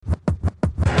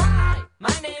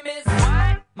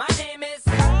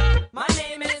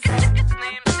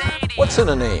What's in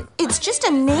a name? It's just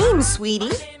a name,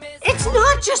 sweetie. It's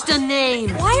not just a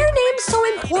name. Why are names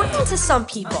so important to some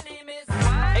people?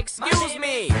 Excuse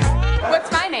me.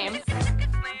 What's my name?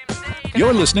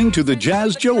 You're listening to the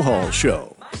Jazz Joe Hall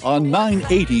Show on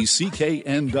 980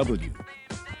 CKNW.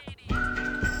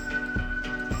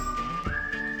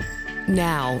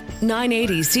 Now,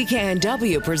 980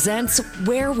 CKNW presents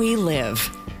Where We Live.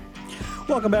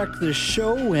 Welcome back to the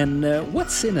show, and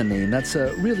what's in a name? That's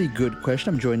a really good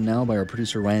question. I'm joined now by our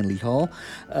producer, Ryan Lee Hall.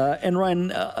 And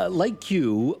Ryan, like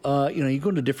you go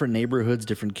into different neighborhoods,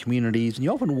 different communities, and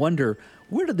you often wonder,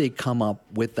 where do they come up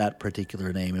with that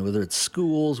particular name? And whether it's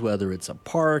schools, whether it's a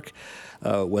park,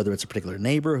 whether it's a particular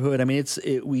neighborhood. I mean,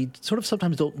 we sort of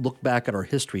sometimes don't look back at our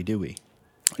history, do we?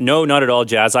 No, not at all,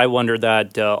 Jazz. I wonder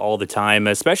that all the time,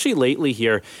 especially lately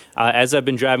here, as I've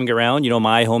been driving around,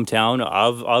 my hometown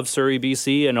of Surrey,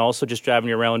 BC, and also just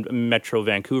driving around Metro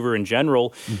Vancouver in general.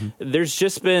 Mm-hmm. There's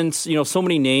just been, so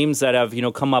many names that have,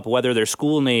 come up, whether they're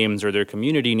school names or their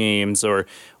community names or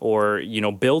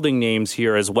building names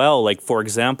here as well. Like, for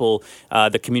example,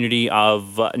 the community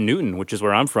of Newton, which is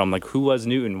where I'm from. Like, who was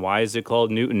Newton? Why is it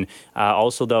called Newton?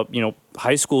 Also, the,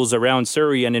 high schools around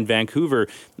Surrey and in Vancouver,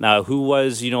 who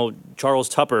was, Charles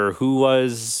Tupper, who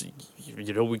was,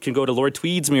 we can go to Lord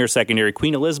Tweedsmuir Secondary,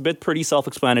 Queen Elizabeth, pretty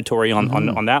self-explanatory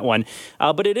on that one.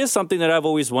 But it is something that I've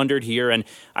always wondered here, and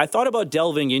I thought about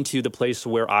delving into the place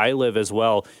where I live as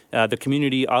well, the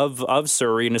community of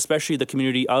Surrey, and especially the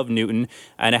community of Newton,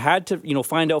 and I had to,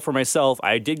 find out for myself.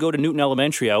 I did go to Newton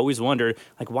Elementary. I always wondered,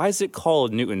 why is it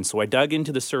called Newton? So I dug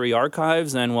into the Surrey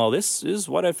archives, and, this is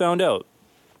what I found out.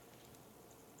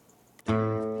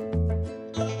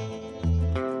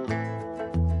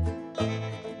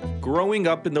 Growing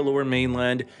up in the Lower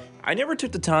Mainland, I never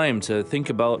took the time to think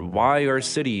about why our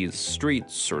cities,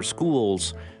 streets, or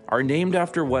schools are named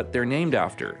after what they're named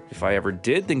after. If I ever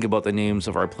did think about the names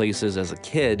of our places as a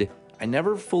kid, I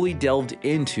never fully delved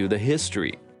into the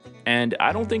history. And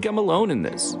I don't think I'm alone in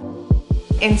this.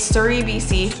 In Surrey,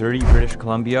 BC. Surrey, British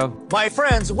Columbia. My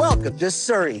friends, welcome to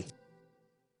Surrey.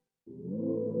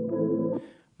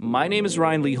 My name is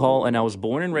Ryan Lee Hall, and I was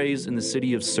born and raised in the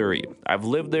city of Surrey. I've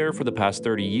lived there for the past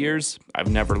 30 years. I've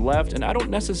never left, and I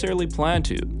don't necessarily plan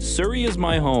to. Surrey is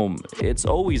my home. It's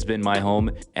always been my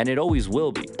home, and it always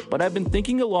will be. But I've been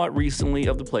thinking a lot recently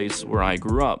of the place where I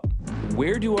grew up.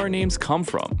 Where do our names come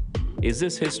from? Is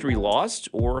this history lost,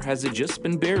 or has it just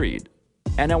been buried?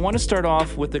 And I want to start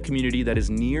off with a community that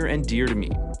is near and dear to me,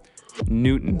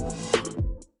 Newton.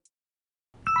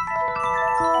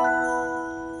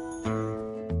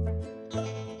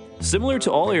 Similar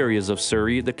to all areas of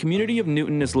Surrey, the community of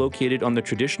Newton is located on the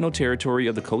traditional territory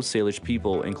of the Coast Salish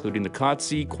people, including the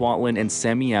Cotsee, Kwantlen, and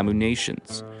Semiahmoo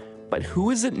nations. But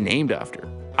who is it named after?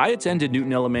 I attended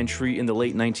Newton Elementary in the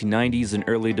late 1990s and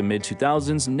early to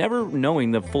mid-2000s, never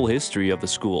knowing the full history of the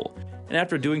school. And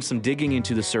after doing some digging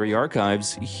into the Surrey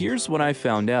archives, here's what I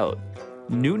found out.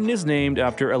 Newton is named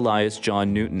after Elias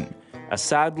John Newton, a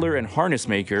saddler and harness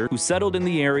maker who settled in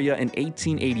the area in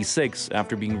 1886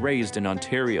 after being raised in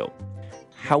Ontario.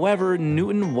 However,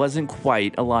 Newton wasn't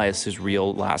quite Elias's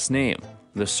real last name.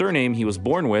 The surname he was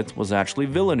born with was actually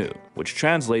Villeneuve, which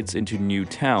translates into New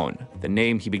Town, the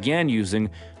name he began using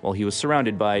while he was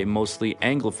surrounded by mostly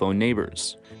Anglophone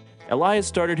neighbors. Elias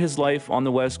started his life on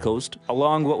the West Coast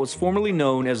along what was formerly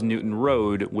known as Newton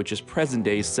Road, which is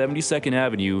present-day 72nd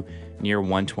Avenue near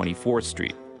 124th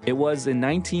Street. It was in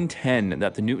 1910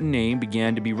 that the Newton name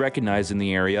began to be recognized in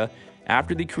the area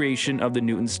after the creation of the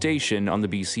Newton Station on the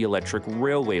BC Electric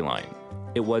Railway line.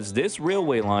 It was this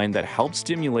railway line that helped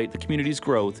stimulate the community's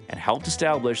growth and helped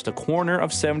establish the corner of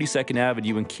 72nd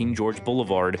Avenue and King George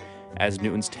Boulevard as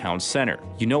Newton's town center.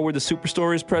 You know where the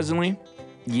Superstore is presently?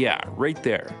 Yeah, right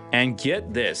there. And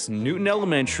get this, Newton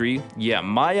Elementary,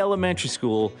 my elementary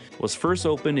school, was first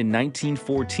opened in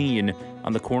 1914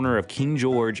 on the corner of King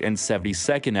George and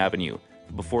 72nd Avenue,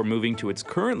 before moving to its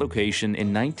current location in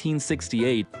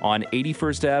 1968 on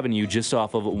 81st Avenue just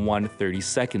off of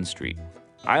 132nd Street.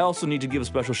 I also need to give a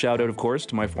special shout out, of course,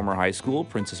 to my former high school,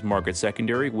 Princess Margaret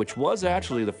Secondary, which was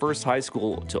actually the first high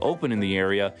school to open in the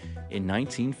area in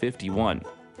 1951.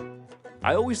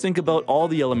 I always think about all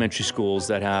the elementary schools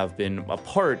that have been a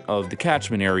part of the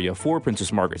catchment area for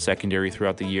Princess Margaret Secondary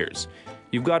throughout the years.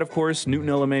 You've got, of course, Newton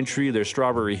Elementary, there's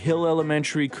Strawberry Hill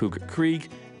Elementary, Cougar Creek,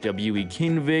 W.E.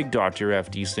 Kinvig, Dr.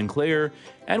 F.D. Sinclair,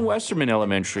 and Westerman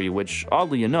Elementary, which,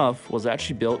 oddly enough, was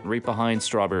actually built right behind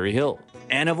Strawberry Hill.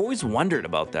 And I've always wondered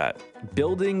about that,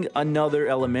 building another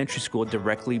elementary school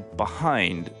directly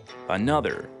behind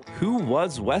another. Who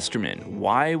was Westerman?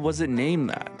 Why was it named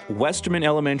that? Westerman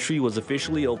Elementary was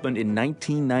officially opened in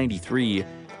 1993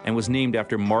 and was named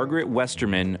after Margaret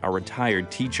Westerman, a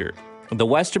retired teacher. The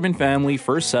Westerman family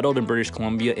first settled in British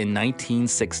Columbia in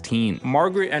 1916.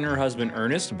 Margaret and her husband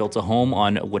Ernest built a home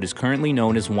on what is currently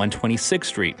known as 126th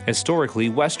Street, historically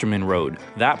Westerman Road.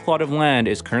 That plot of land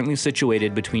is currently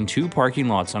situated between two parking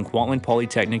lots on Kwantlen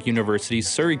Polytechnic University's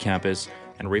Surrey campus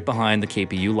and right behind the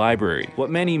KPU library.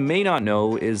 What many may not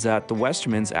know is that the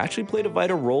Westermans actually played a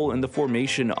vital role in the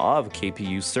formation of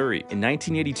KPU Surrey. In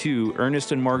 1982,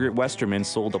 Ernest and Margaret Westerman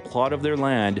sold a plot of their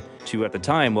land to, at the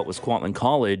time, what was Kwantlen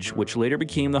College, which later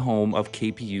became the home of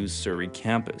KPU's Surrey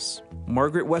campus.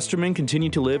 Margaret Westerman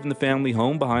continued to live in the family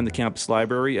home behind the campus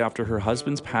library after her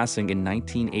husband's passing in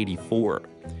 1984.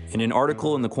 In an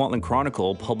article in the Kwantlen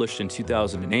Chronicle published in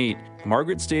 2008,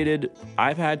 Margaret stated,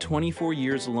 "I've had 24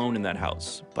 years alone in that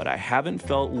house, but I haven't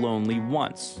felt lonely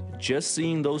once. Just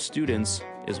seeing those students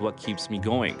is what keeps me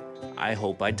going. I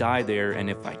hope I die there, and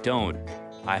if I don't,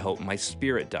 I hope my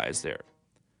spirit dies there."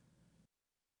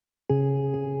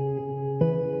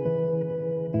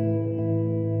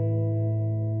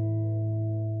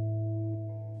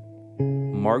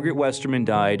 Margaret Westerman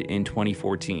died in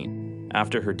 2014.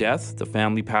 After her death, the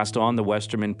family passed on the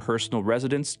Westerman personal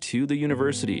residence to the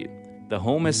university. The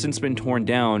home has since been torn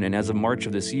down, and as of March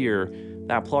of this year,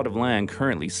 that plot of land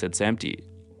currently sits empty.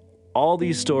 All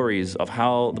these stories of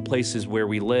how the places where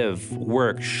we live,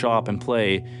 work, shop, and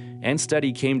play, and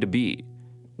study came to be,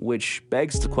 which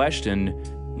begs the question,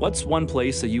 what's one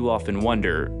place that you often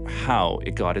wonder how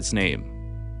it got its name?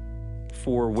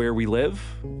 For Where We Live,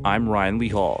 I'm Ryan Lee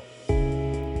Hall.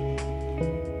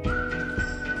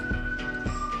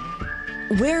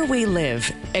 Where We Live,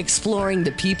 exploring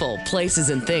the people, places,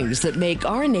 and things that make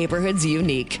our neighborhoods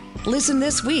unique. Listen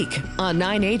this week on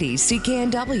 980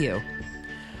 CKNW.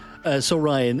 So,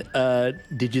 Ryan,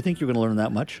 did you think you were going to learn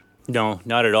that much? No,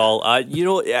 not at all. I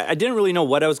didn't really know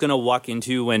what I was going to walk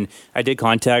into when I did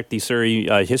contact the Surrey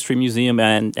History Museum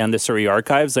and the Surrey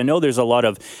Archives. I know there's a lot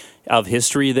of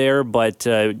history there, but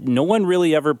no one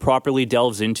really ever properly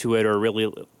delves into it or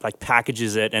really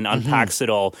packages it and unpacks it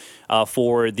all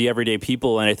for the everyday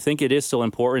people. And I think it is still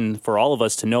important for all of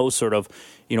us to know sort of,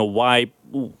 why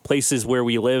places where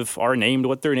we live are named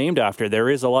what they're named after. There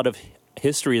is a lot of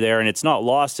history there, and it's not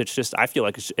lost. It's just, I feel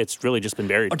like it's really just been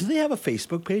buried. Oh, do they have a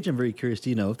Facebook page? I'm very curious. Do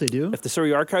you know if they do? If the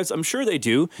Surrey Archives, I'm sure they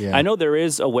do. Yeah. I know there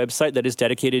is a website that is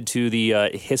dedicated to the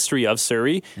history of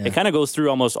Surrey. Yeah. It kind of goes through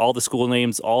almost all the school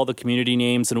names, all the community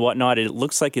names and whatnot. It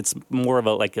looks like it's more of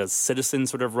a citizen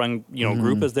sort of run,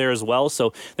 group is there as well.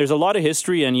 So there's a lot of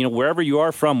history, and, wherever you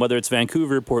are from, whether it's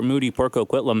Vancouver, Port Moody, Port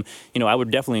Coquitlam, I would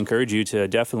definitely encourage you to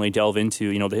definitely delve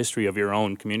into, the history of your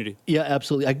own community. Yeah,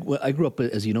 absolutely. I grew up,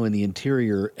 as you know, in the interior,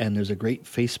 and there's a great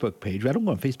Facebook page. I don't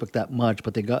go on Facebook that much,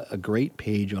 but they got a great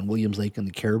page on Williams Lake and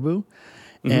the Caribou.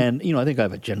 And, I think I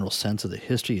have a general sense of the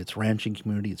history. It's ranching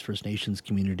community, it's First Nations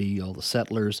community, all the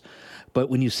settlers. But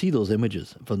when you see those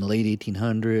images from the late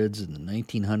 1800s and the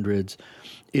 1900s,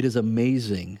 it is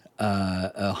amazing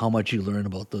how much you learn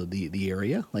about the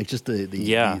area, like just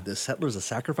the settlers, the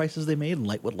sacrifices they made, and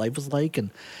what life was like,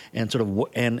 and sort of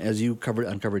and as you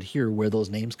uncovered here, where those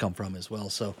names come from as well.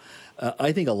 So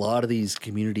I think a lot of these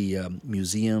community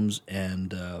museums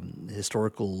and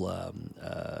historical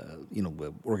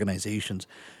organizations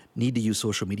need to use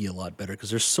social media a lot better, because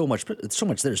there's so much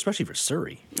there, especially for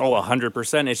Surrey. Oh,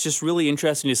 100%. It's just really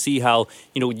interesting to see how,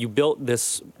 you built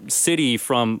this city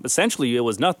from essentially it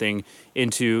was nothing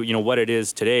into, what it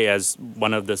is today as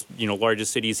one of the,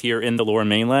 largest cities here in the Lower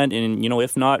Mainland. And,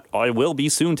 if not, it will be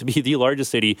soon to be the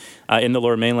largest city in the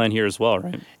Lower Mainland here as well,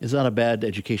 right? It's not a bad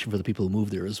education for the people who move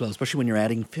there as well, especially when you're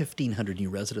adding 1,500 new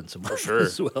residents a month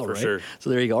as well, right? Sure. So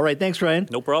there you go. All right, thanks, Ryan.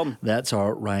 No problem. That's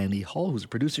our Ryan Lee Hall, who's a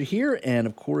producer here, and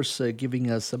of course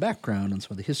giving us a background on some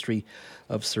of the history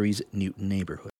of Surrey's Newton neighborhood.